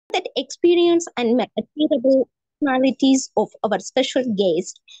that experience and achievable personalities of our special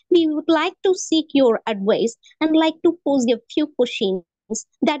guest, we would like to seek your advice and like to pose a few questions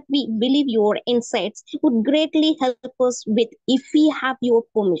that we believe your insights would greatly help us with if we have your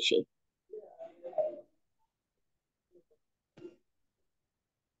permission.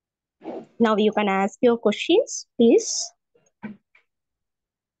 Now you can ask your questions, please.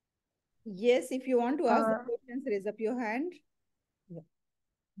 Yes, if you want to ask the questions, raise up your hand. Yeah.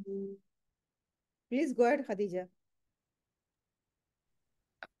 Please go ahead, Khadija.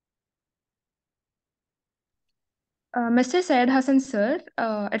 Mr. Syed Hassan, sir,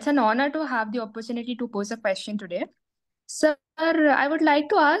 it's an honor to have the opportunity to pose a question today. Sir, I would like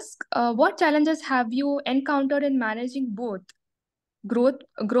to ask, what challenges have you encountered in managing both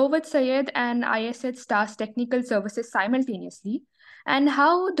Grow with Syed and ISH Stars technical services simultaneously? And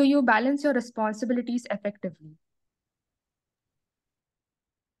how do you balance your responsibilities effectively?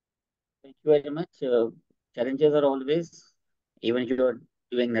 Thank you very much. Challenges are always, even if you're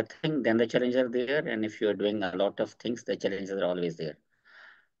doing nothing, then the challenges are there. And if you're doing a lot of things, the challenges are always there.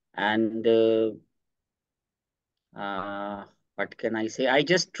 And what can I say? I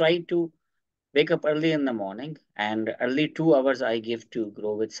just try to wake up early in the morning, and early 2 hours I give to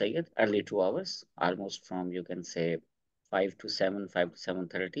Grow with Sayed. Early 2 hours, almost from you can say 5 to 7, 5 to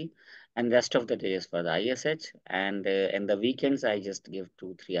 7:30, and rest of the day is for the ISH. And in the weekends, I just give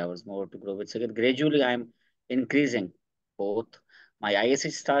 2, 3 hours more to Grow with Sayed. Gradually, I'm increasing both. My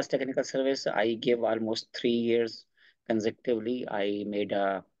ISH Stars technical service, I give almost 3 years consecutively. I made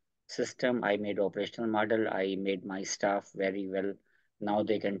a system, I made operational model, I made my staff very well. Now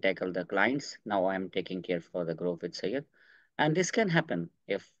they can tackle the clients. Now I am taking care for the growth with Sayed. And this can happen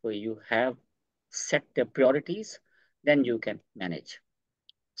if you have set the priorities, then you can manage.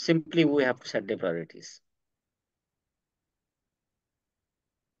 Simply, we have to set the priorities.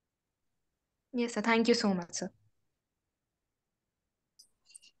 Yes, sir. Thank you so much, sir.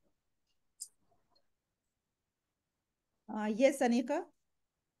 Yes, Anika.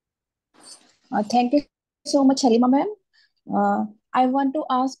 Thank you so much, Halima ma'am. I want to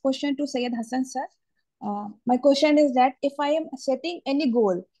ask question to Syed Hassan sir. My question is that if I am setting any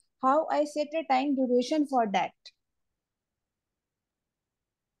goal, how I set a time duration for that?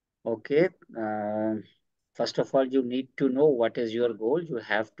 Okay. First of all, you need to know what is your goal. You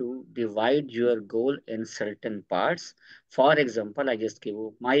have to divide your goal in certain parts. For example, I just give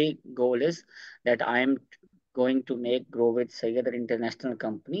you my goal is that I am going to make Grow with Sayed an international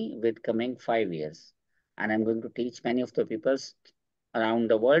company with coming 5 years. And I'm going to teach many of the peoples around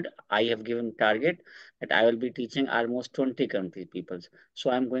the world. I have given target that I will be teaching almost 20 country peoples. So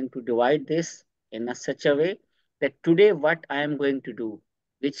I'm going to divide this in a such a way that today what I am going to do,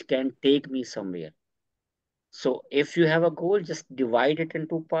 which can take me somewhere. So if you have a goal, just divide it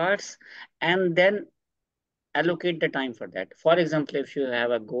into parts and then allocate the time for that. For example, if you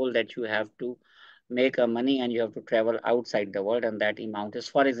have a goal that you have to make a money and you have to travel outside the world and that amount is,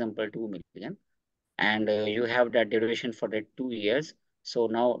 for example, 2 million, and you have that duration for that 2 years. So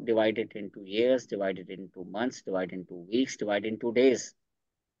now divide it into years, divide it into months, divide into weeks, divide into days.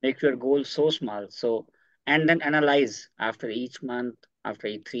 Make your goal so small. So, and then analyze after each month, after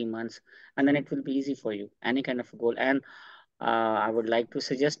each 3 months, and then it will be easy for you. Any kind of goal. And I would like to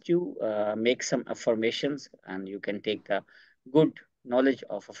suggest you make some affirmations, and you can take the good knowledge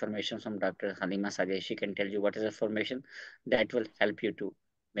of affirmations from Dr. Halima Sage. She can tell you what is affirmation that will help you to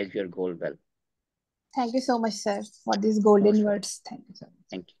make your goal well. Thank you so much, sir, for these golden Most welcome. words. Thank you so much.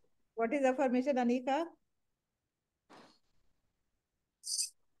 Thank you. What is affirmation, Anika?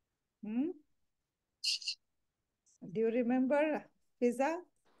 Do you remember, Fiza?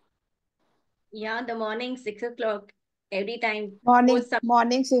 Yeah, the morning 6 o'clock every time. Morning, Post some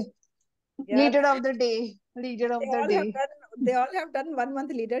morning, sir. Yeah, Leader of the day. Leader of the day. they all have done 1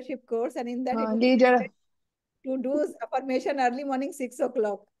 month leadership course, and in that it was Leader. to do affirmation early morning 6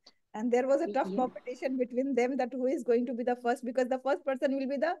 o'clock. And there was a tough Yeah. competition between them that who is going to be the first, because the first person will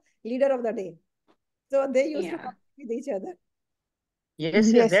be the leader of the day. So they used to Yeah. compete with each other. Yes,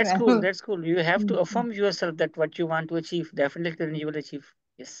 yes, Yes, that's cool. ma'am. That's cool. You have to affirm yourself that what you want to achieve. Definitely, then you will achieve.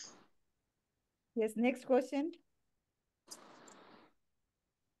 Yes. Yes, next question.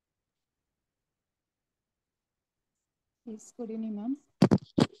 Yes, good evening, ma'am.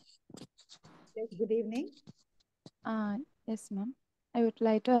 Yes, good evening. Yes, ma'am. I would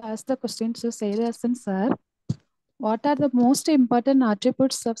like to ask the question to Syed Hassan, sir. What are the most important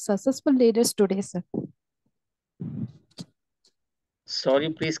attributes of successful leaders today, sir? Sorry,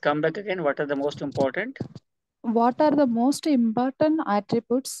 please come back again. What are the most important? What are the most important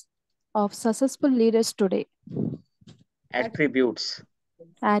attributes of successful leaders today? Attributes.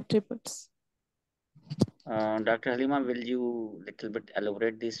 Attributes. Dr. Halima, will you little bit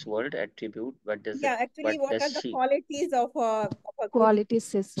elaborate this word attribute? What does it, Yeah, actually, what what does are the she, qualities of a good leader?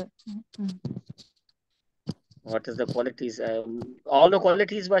 Qualities is what is the qualities? All the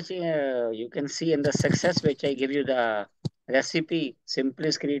qualities which you can see in the success, which I give you the recipe: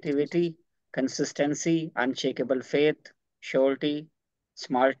 simplicity, creativity, consistency, unshakable faith, surety,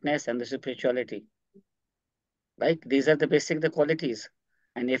 smartness, and the spirituality. Right? These are the basic the qualities.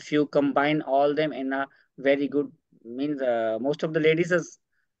 And if you combine all them in a very good means, most of the ladies is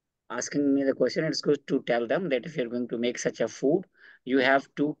asking me the question. It's good to tell them that if you're going to make such a food, you have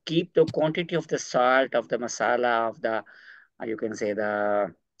to keep the quantity of the salt, of the masala, of the you can say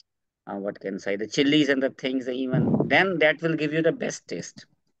the what can say the chilies and the things even then that will give you the best taste.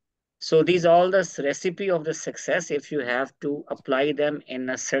 So these all the recipe of the success if you have to apply them in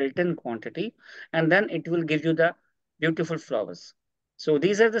a certain quantity, and then it will give you the beautiful flowers. So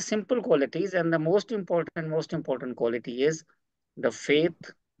these are the simple qualities, and the most important quality is the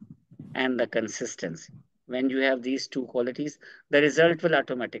faith and the consistency. When you have these two qualities, the result will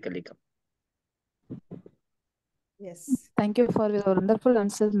automatically come. Yes. Thank you for your wonderful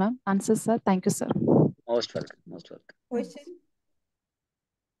answers, ma'am. Answers, sir. Thank you, sir. Most welcome. Most welcome. Question?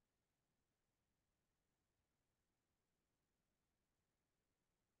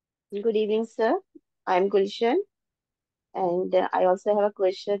 Good evening, sir. I'm Gulshan, and I also have a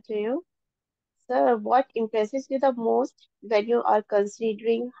question to you. Sir, what impresses you the most when you are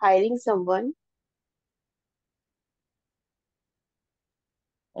considering hiring someone?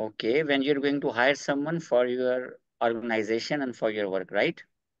 Okay, when you're going to hire someone for your organization and for your work, right?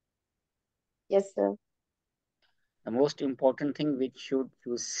 Yes, sir. The most important thing which should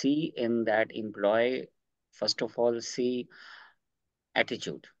you see in that employee, first of all, see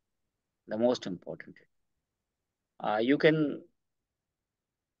attitude. The most important. You can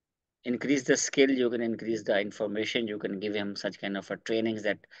increase the skill, you can increase the information, you can give him such kind of a trainings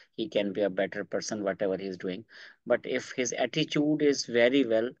that he can be a better person, whatever he's doing. But if his attitude is very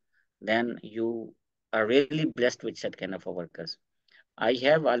well, then you are really blessed with such kind of a workers. I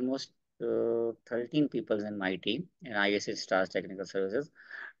have almost 13 people in my team in ISS Stars Technical Services,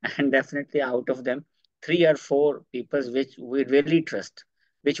 and definitely out of them, 3 or 4 people which we really trust,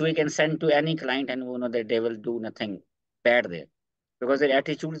 which we can send to any client and we know that they will do nothing bad there because their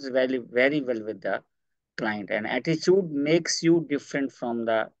attitude is very, very well with the client, and attitude makes you different from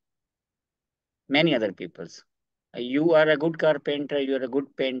the many other people's. You are a good carpenter, you are a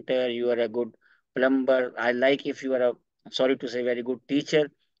good painter, you are a good plumber. I like if you are a, sorry to say, very good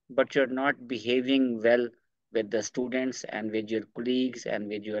teacher, but you're not behaving well with the students and with your colleagues and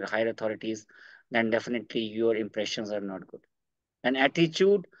with your higher authorities, then definitely your impressions are not good. And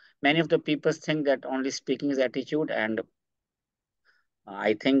attitude, many of the people think that only speaking is attitude, and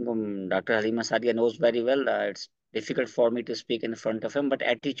I think Dr. Halima Sadia knows very well. It's difficult for me to speak in front of him, but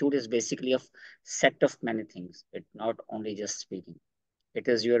attitude is basically a set of many things. It's not only just speaking. It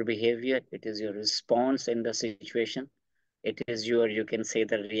is your behavior. It is your response in the situation. It is your, you can say,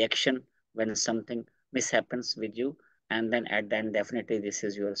 the reaction when something mishappens with you. And then at the end, definitely this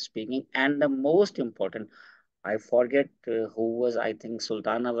is your speaking. And the most important, I forget who was, I think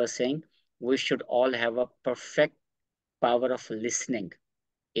Sultana was saying, we should all have a perfect power of listening.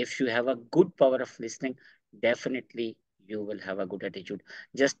 If you have a good power of listening, definitely you will have a good attitude.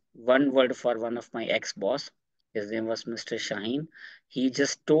 Just one word for one of my ex-boss. His name was Mr. Shaheen. He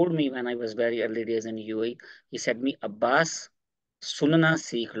just told me when I was very early days in UAE, he said me, Abbas, सुनना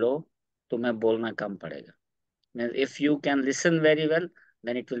सीख लो, तुम्हें बोलना कम पड़ेगा. If you can listen very well,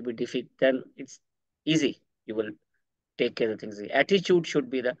 then it will be difficult. Then it's easy. You will take care of things. The attitude should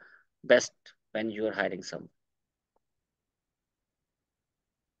be the best when you are hiring someone.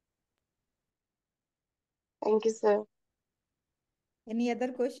 Thank you, sir. Any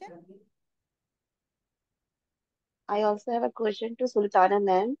other question? I also have a question to Sultana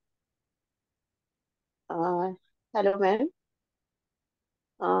ma'am. Hello, ma'am.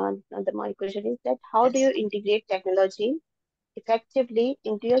 My question is that how do you integrate technology effectively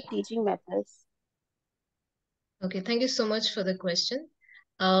into your teaching methods? Okay, thank you so much for the question.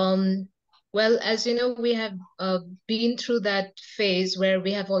 Um, well, as you know, we have been through that phase where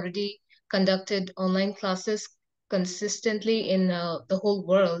we have already conducted online classes consistently in the whole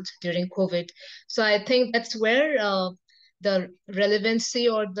world during COVID. So I think that's where the relevancy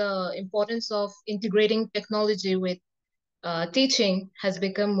or the importance of integrating technology with teaching has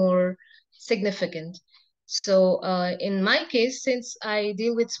become more significant. So in my case, since I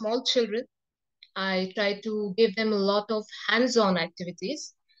deal with small children, I try to give them a lot of hands-on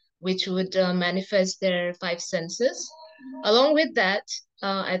activities, which would manifest their five senses. Along with that,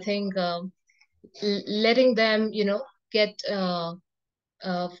 I think letting them, get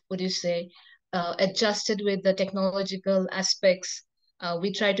what do you say, adjusted with the technological aspects.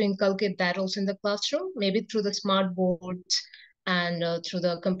 We try to inculcate that also in the classroom, maybe through the smart boards and through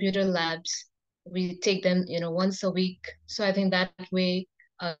the computer labs. We take them, once a week. So I think that way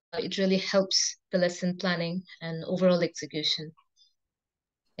it really helps the lesson planning and overall execution.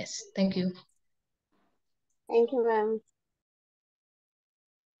 Yes, thank you. Thank you, ma'am.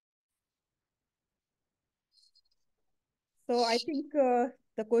 So I think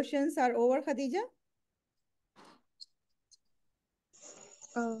the questions are over, Khadija.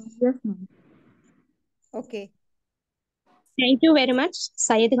 Yes, ma'am. Okay. Thank you very much,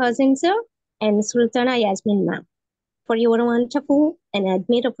 Syed Hassan sir and Sultana Yasmin ma'am, for your wonderful and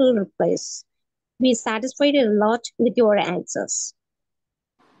admirable replies. We satisfied a lot with your answers.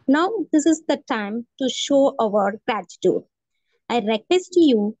 Now, this is the time to show our gratitude. I request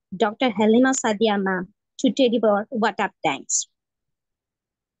you, Dr. Helena Sadia ma'am, to deliver what up thanks.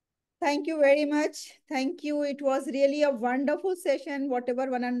 Thank you very much. Thank you. It was really a wonderful session. Whatever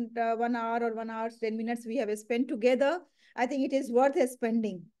 1 hour or 1 hour, 10 minutes we have spent together, I think it is worth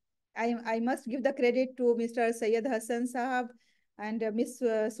spending. I must give the credit to Mr. Syed Hassan Sahab and Miss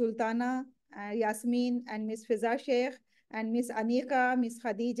Sultana, Yasmin, and Miss Fiza Sheikh, and Miss Anika, Miss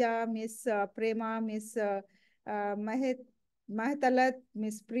Khadija, Miss Prema, Miss Mahtalat,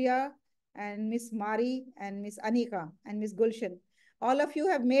 Miss Priya, and Miss Mari, and Miss Anika, and Miss Gulshan. All of you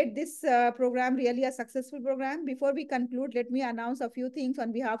have made this program really a successful program. Before we conclude, let me announce a few things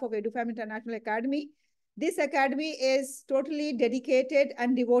on behalf of Edufam International Academy. This academy is totally dedicated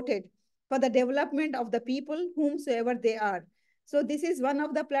and devoted for the development of the people, whomsoever they are. So this is one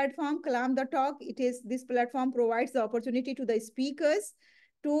of the platform, Kalam the Talk. This platform provides the opportunity to the speakers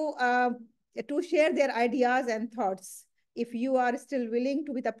to share their ideas and thoughts. If you are still willing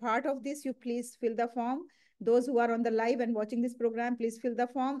to be the part of this, you please fill the form. Those who are on the live and watching this program, please fill the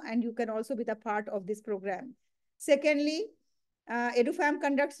form and you can also be the part of this program. Secondly, Edufam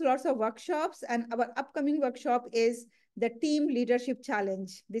conducts lots of workshops and our upcoming workshop is the Team Leadership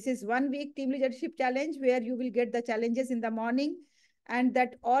Challenge. This is 1 week Team Leadership Challenge where you will get the challenges in the morning and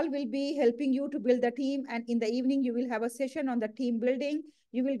that all will be helping you to build the team. And in the evening, you will have a session on the team building.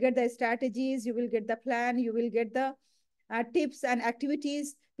 You will get the strategies, you will get the plan, you will get the tips and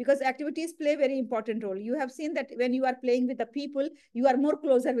activities, because activities play a very important role. You have seen that when you are playing with the people, you are more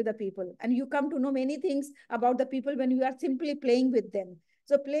closer with the people and you come to know many things about the people when you are simply playing with them.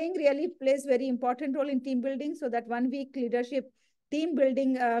 So playing really plays very important role in team building. So that 1 week leadership team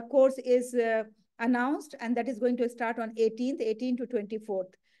building course is announced and that is going to start on 18th to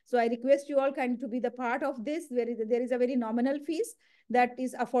 24th. So I request you all kind to be the part of this. There is a very nominal fees that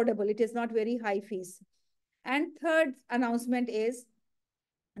is affordable. It is not very high fees. And third announcement is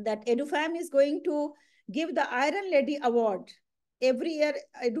that Edufam is going to give the Iron Lady Award. Every year,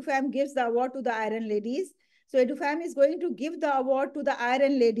 Edufam gives the award to the Iron Ladies. So Edufam is going to give the award to the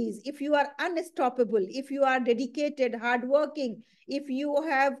Iron Ladies. If you are unstoppable, if you are dedicated, hardworking, if you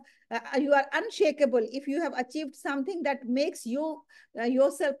are unshakable, if you have achieved something that makes you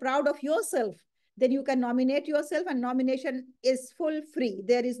yourself proud of yourself, then you can nominate yourself and nomination is full free.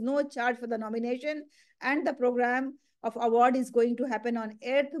 There is no charge for the nomination and the program of award is going to happen on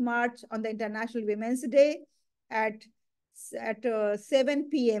 8th March on the International Women's Day at 7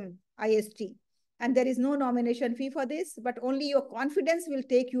 p.m. IST. And there is no nomination fee for this, but only your confidence will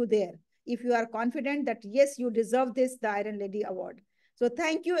take you there. If you are confident that, yes, you deserve this, the Iron Lady Award. So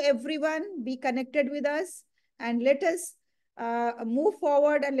thank you, everyone. Be connected with us and let us move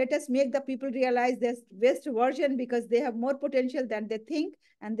forward and let us make the people realize their best version because they have more potential than they think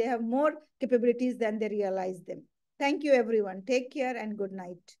and they have more capabilities than they realize them. Thank you, everyone. Take care and good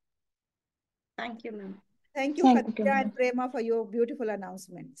night. Thank you, ma'am. Thank you, Thank you, Khadija ma'am. and Prema, for your beautiful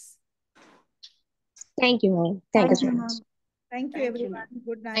announcements. Thank you, ma'am. Thank you Thank so you, much. ma'am. Thank you, Thank you, everyone. ma'am.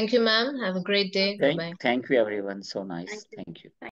 Good night. Thank you, ma'am. Have a great day. Bye-bye. Thank you, everyone. So nice. Thank you. Thank you.